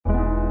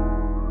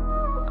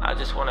I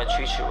just wanna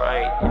treat you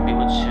right and be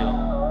with you,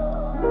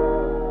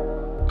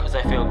 'cause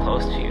I feel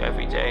close to you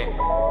every day.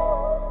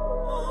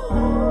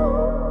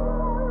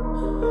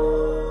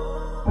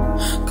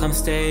 Come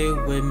stay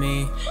with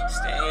me,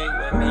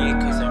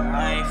 'cause I'm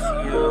right for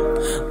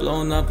you.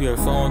 Blowing up your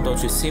phone,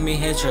 don't you see me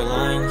hit your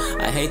line?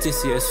 I hate to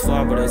see us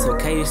fall, but it's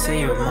okay, you say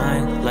you're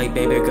mine. Like,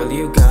 baby girl,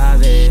 you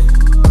got it.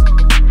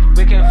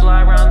 We can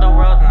fly around the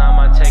world and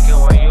I'ma take it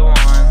where you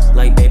want.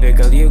 Like, baby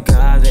girl, you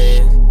got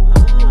it.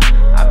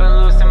 I've been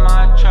losing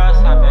my trust,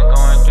 I've been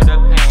going through the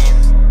pain.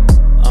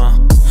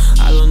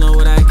 I don't know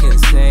what I can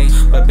say,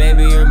 but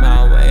baby, you're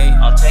my way.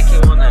 I'll take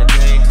you on a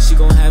date. She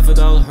gon' have it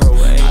all her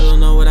way. I don't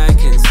know what I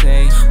can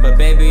say, but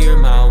baby, you're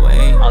my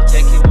way. I'll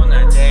take you on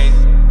a date.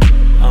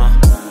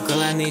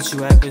 Girl, I need you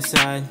right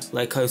beside,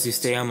 like, 'cause you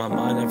stay on my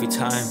mind every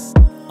time.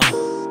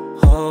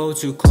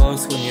 Hold you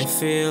close when you're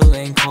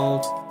feeling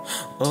cold.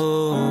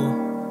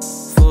 Oh,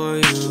 for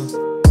you.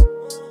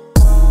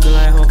 Girl,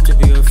 I hope to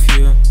be with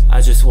you.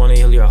 I just wanna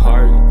heal your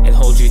heart and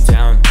hold you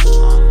down.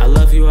 I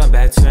love you on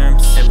bad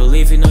terms and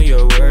believe you know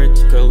your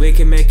worth. Girl, we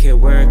can make it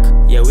work.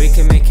 Yeah, we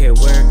can make it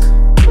work.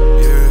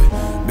 Yeah,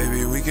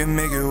 baby, we can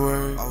make it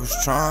work. I was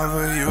trying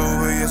for you,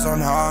 but yeah,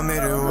 somehow I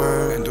made it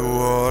work. And through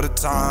all the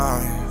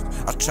time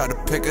I tried to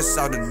pick us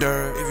out the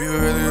dirt. If you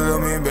really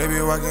love me,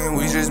 baby, why can't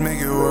we just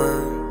make it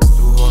work?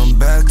 Through all them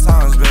bad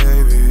times,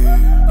 baby.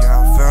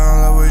 Yeah, I fell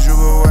in love with you,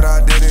 but what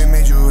I did, it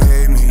made you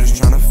hate me.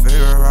 Just tryna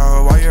figure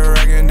out why you're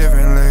acting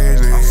different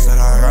lately. I said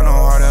I got no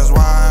heart, that's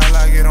why I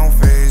like it don't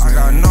faze me. I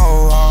got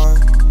no heart,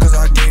 'cause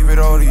I gave it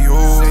all to you.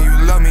 Say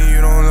you love me,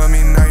 you don't love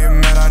me, now you're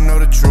mad, I know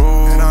the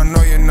truth. And I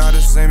know you're not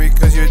the same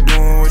because you're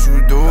doing what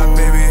you do. Like,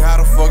 baby, how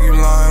the fuck you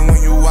lying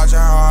when you watch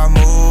how I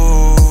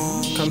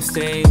move? Come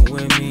stay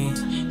with me,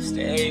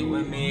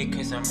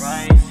 'cause I'm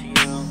right for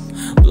you.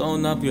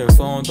 Blowing up your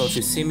phone, don't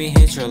you see me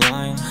hit your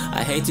line?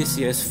 I hate to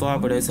see us fall,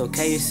 but it's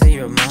okay, you say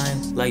you're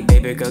mine. Like,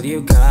 baby girl,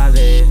 you got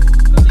it.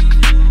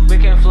 We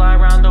can fly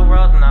around the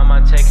world and I'ma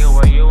take it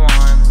where you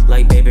want.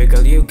 Like, baby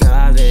girl, you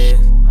got it.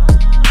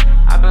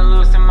 I've been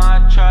losing my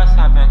trust,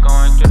 I've been going